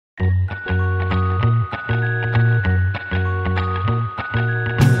Hi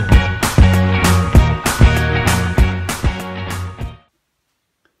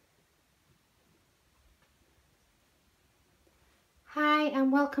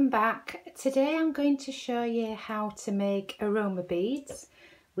and welcome back. Today I'm going to show you how to make aroma beads,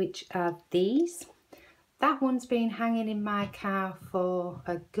 which are these. That one's been hanging in my car for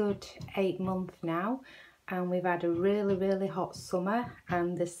a good 8 months now, and we've had a really hot summer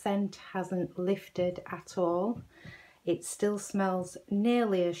and the scent hasn't lifted at all. It still smells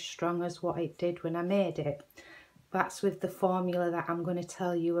nearly as strong as what it did when I made it. That's with the formula that I'm going to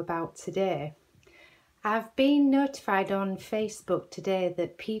tell you about today. I've been notified on Facebook today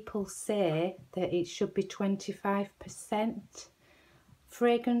that people say that it should be 25%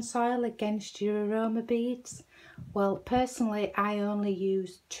 fragrance oil against your aroma beads. Well, personally, I only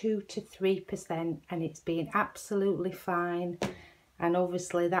use 2 to 3% and it's been absolutely fine. And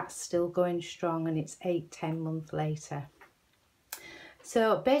obviously that's still going strong and it's 8-10 months later.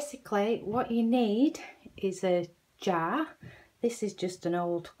 So basically what you need is a jar. This is just an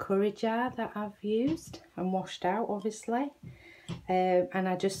old curry jar that I've used and washed out, obviously. And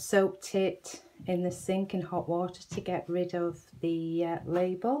I just soaked it in the sink in hot water to get rid of the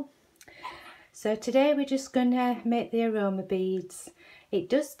label. So today we're just going to make the aroma beads. It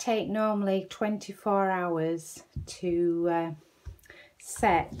does take normally 24 hours to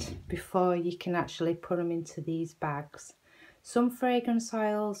set before you can actually put them into these bags. Some fragrance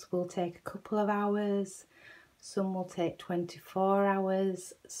oils will take a couple of hours. Some will take 24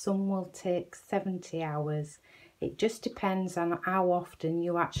 hours, some will take 70 hours. It just depends on how often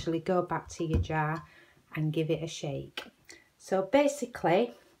you actually go back to your jar and give it a shake. So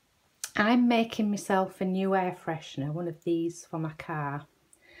basically, I'm making myself a new air freshener, one of these for my car.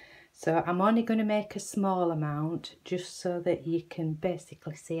 So I'm only going to make a small amount just so that you can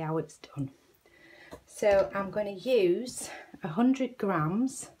basically see how it's done. So I'm going to use 100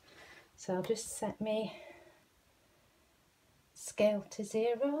 grams. So I'll just set me scale to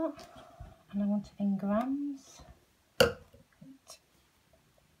 0 and I want it in grams.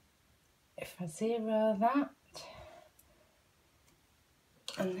 If I 0 that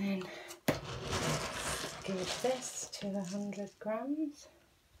and then give this to the 100 grams.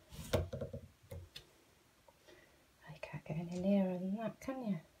 I can't get any nearer than that, can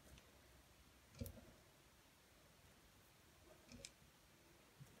you?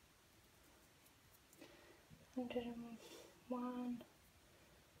 One.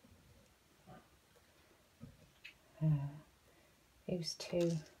 Use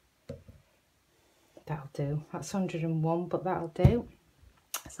 2. That'll do. That's 101, but that'll do.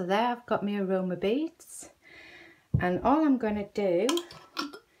 So there I've got my aroma beads, and all I'm going to do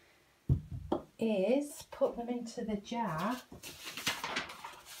is put them into the jar.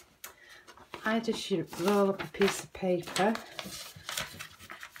 I just should roll up a piece of paper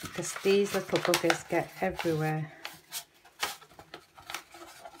because these little buggers get everywhere.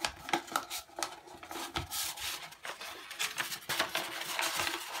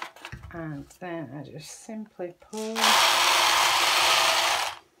 And then I just simply pour.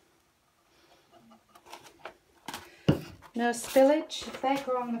 No spillage. If they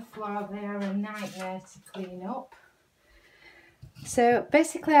go on the floor, they are a nightmare to clean up. So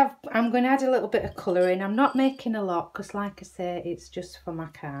basically I'm going to add a little bit of colour in. I'm not making a lot because, like I say, it's just for my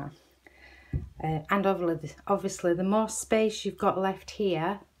car. And obviously the more space you've got left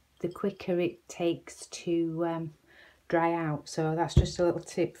here, the quicker it takes to dry out. So that's just a little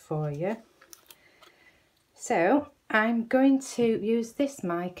tip for you. So I'm going to use this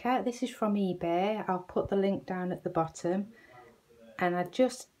mica. This is from eBay. I'll put the link down at the bottom. And I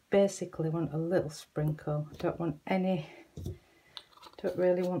just basically want a little sprinkle. I don't want any, don't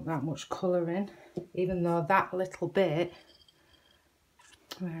really want that much colour in, even though that little bit,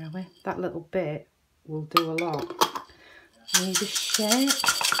 where are we? That little bit will do a lot. And you just shake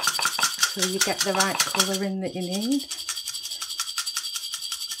so you get the right colour in that you need.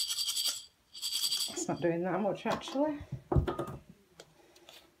 It's not doing that much actually. Put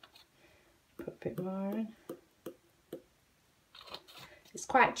a bit more in. It's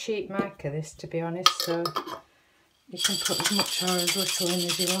quite cheap mica, this, to be honest, so you can put as much or as little in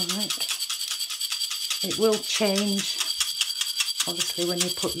as you like. It will change, obviously, when you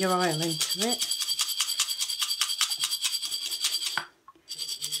put your oil into it.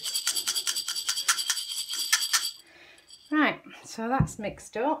 Right, so that's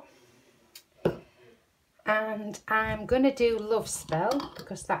mixed up. And I'm going to do Love Spell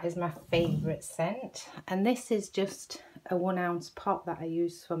because that is my favourite scent. And this is just a 1 ounce pot that I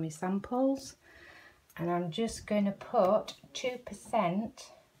use for my samples. And I'm just going to put 2%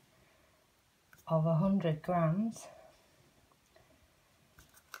 of 100 grams.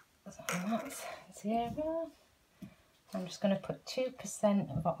 So that's 0. I'm just going to put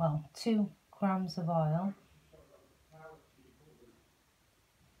 2% of, well, 2 grams of oil.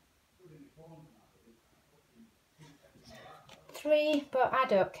 Three, but I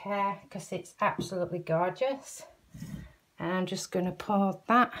don't care because it's absolutely gorgeous. And I'm just going to pour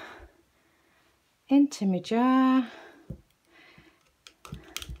that into my jar.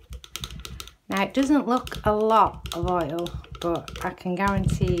 Now it doesn't look a lot of oil, but I can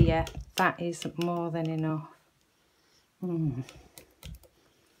guarantee you that is more than enough. Amazing.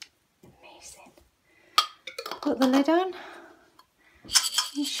 Put the lid on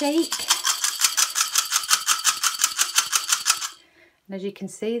and shake. And as you can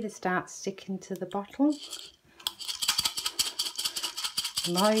see, they start sticking to the bottle.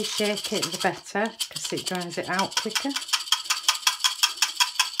 The more you shake it, the better, because it dries it out quicker.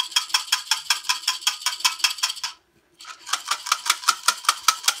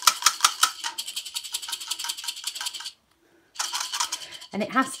 And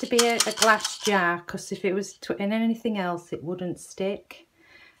it has to be a glass jar, because if it was in anything else, it wouldn't stick.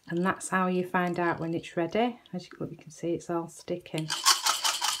 And that's how you find out when it's ready. As you can see, it's all sticking.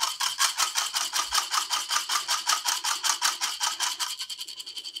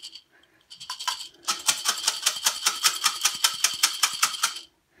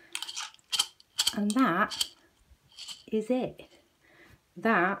 And that is it.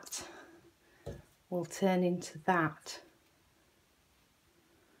 That will turn into that.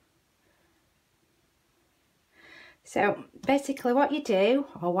 So basically what you do,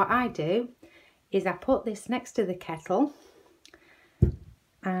 or what I do, is I put this next to the kettle,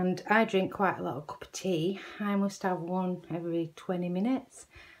 and I drink quite a lot of cup of tea. I must have one every 20 minutes.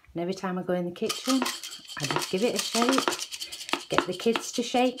 And every time I go in the kitchen, I just give it a shake. Get the kids to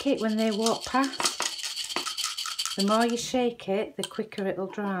shake it when they walk past. The more you shake it, the quicker it'll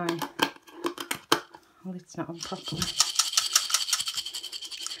dry. Oh, it's not on properly.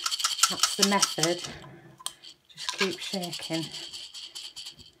 That's the method. Just keep shaking.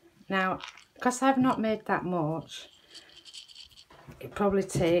 Now, because I've not made that much, it'd probably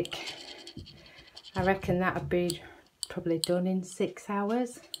take, I reckon that would be probably done in 6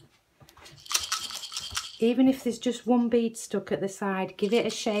 hours. Even if there's just one bead stuck at the side, give it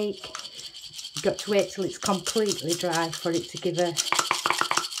a shake. You've got to wait till it's completely dry for it to give a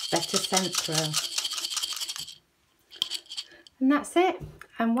better scent through. And that's it.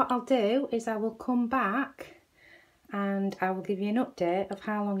 And what I'll do is I will come back and I will give you an update of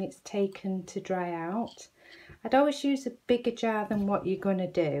how long it's taken to dry out. I'd always use a bigger jar than what you're going to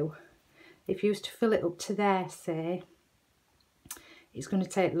do. If you used to fill it up to there, say, it's going to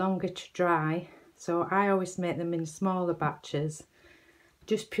take longer to dry. So I always make them in smaller batches.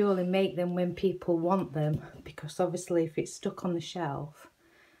 Just purely make them when people want them, because obviously if it's stuck on the shelf,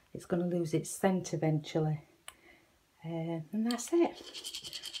 it's going to lose its scent eventually. And that's it.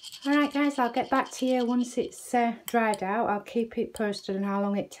 Alright guys, I'll get back to you once it's dried out. I'll keep it posted on how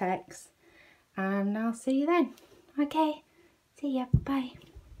long it takes, and I'll see you then. Okay, see ya, bye.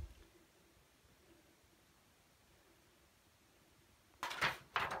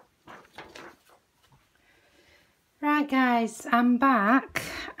 Right guys, I'm back,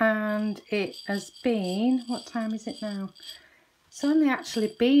 and it has been, what time is it now? It's only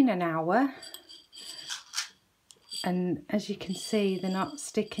actually been an hour, and as you can see, they're not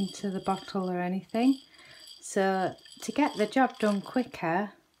sticking to the bottle or anything. So to get the job done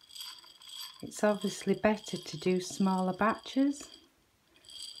quicker, it's obviously better to do smaller batches.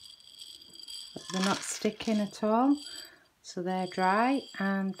 But they're not sticking at all, so they're dry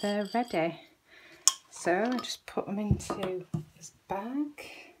and they're ready. So I just put them into this bag.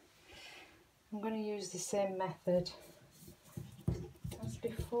 I'm going to use the same method as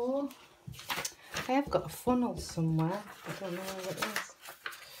before. I have got a funnel somewhere, I don't know where it is.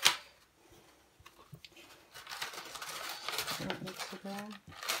 Put it into there.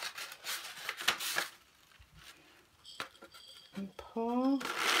 And pour.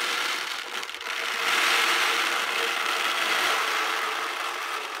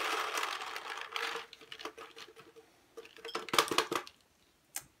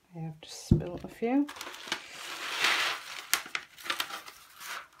 I have just spilled a few.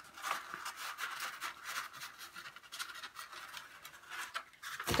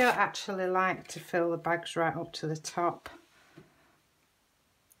 I don't actually like to fill the bags right up to the top.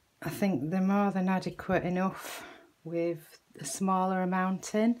 I think they're more than adequate enough with a smaller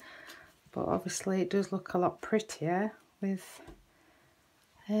amount in, but obviously it does look a lot prettier with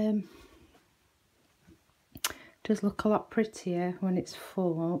when it's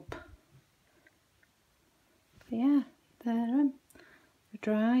full up. But yeah, they're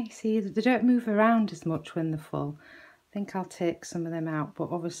dry. See, they don't move around as much when they're full. I think I'll take some of them out, but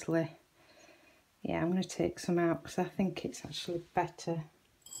obviously, yeah, I'm going to take some out because I think it's actually better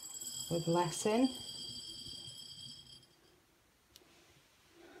with less in.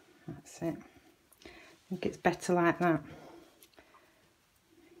 That's it. I think it's better like that.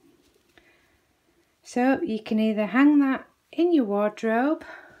 So you can either hang that in your wardrobe,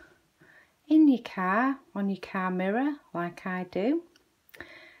 in your car, on your car mirror, like I do,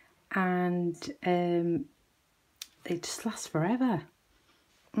 and it just lasts forever.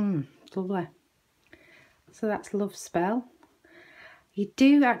 Lovely. So that's Love Spell. You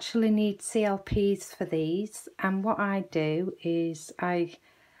do actually need CLPs for these, and what I do is I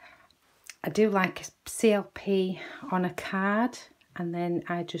do like a CLP on a card, and then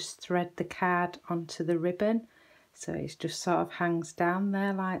I just thread the card onto the ribbon, so it just sort of hangs down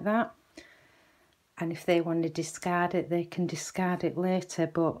there like that. And if they want to discard it, they can discard it later,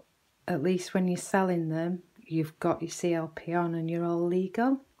 but at least when you're selling them, you've got your CLP on and you're all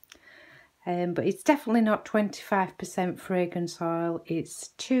legal. But it's definitely not 25% fragrance oil, it's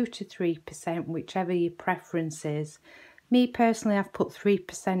 2 to 3%, whichever your preference is. Me personally, I've put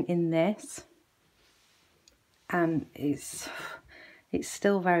 3% in this, and it's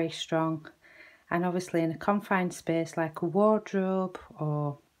still very strong. And obviously in a confined space like a wardrobe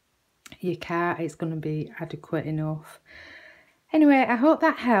or your car, it's going to be adequate enough. Anyway, I hope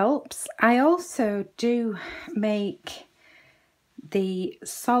that helps. I also do make the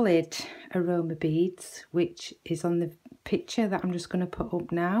solid aroma beads, which is on the picture that I'm just going to put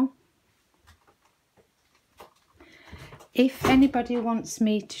up now. If anybody wants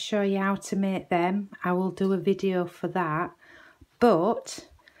me to show you how to make them, I will do a video for that. But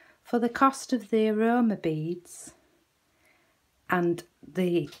for the cost of the aroma beads and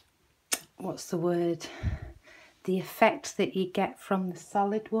the, what's the word, the effect that you get from the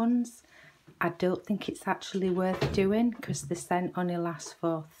solid ones, I don't think it's actually worth doing, because the scent only lasts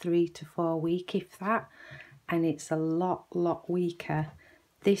for 3 to 4 weeks, if that, and it's a lot weaker.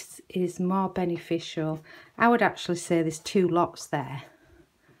 This is more beneficial. I would actually say there's 2 lots there,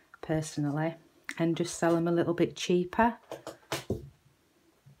 personally, and just sell them a little bit cheaper.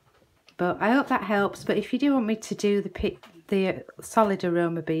 But I hope that helps. But if you do want me to do the solid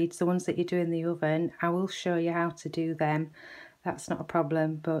aroma beads, the ones that you do in the oven, I will show you how to do them. That's not a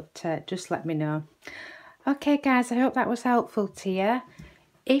problem, but just let me know. Okay guys, I hope that was helpful to you.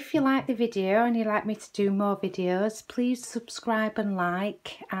 If you like the video and you'd like me to do more videos, please subscribe and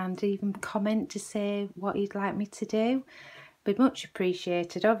like, and even comment to say what you'd like me to do. Be much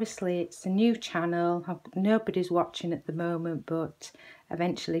appreciated. Obviously it's a new channel, nobody's watching at the moment, but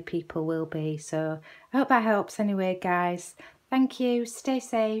eventually people will be. So I hope that helps anyway guys. Thank you, stay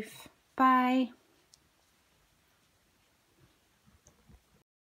safe, bye.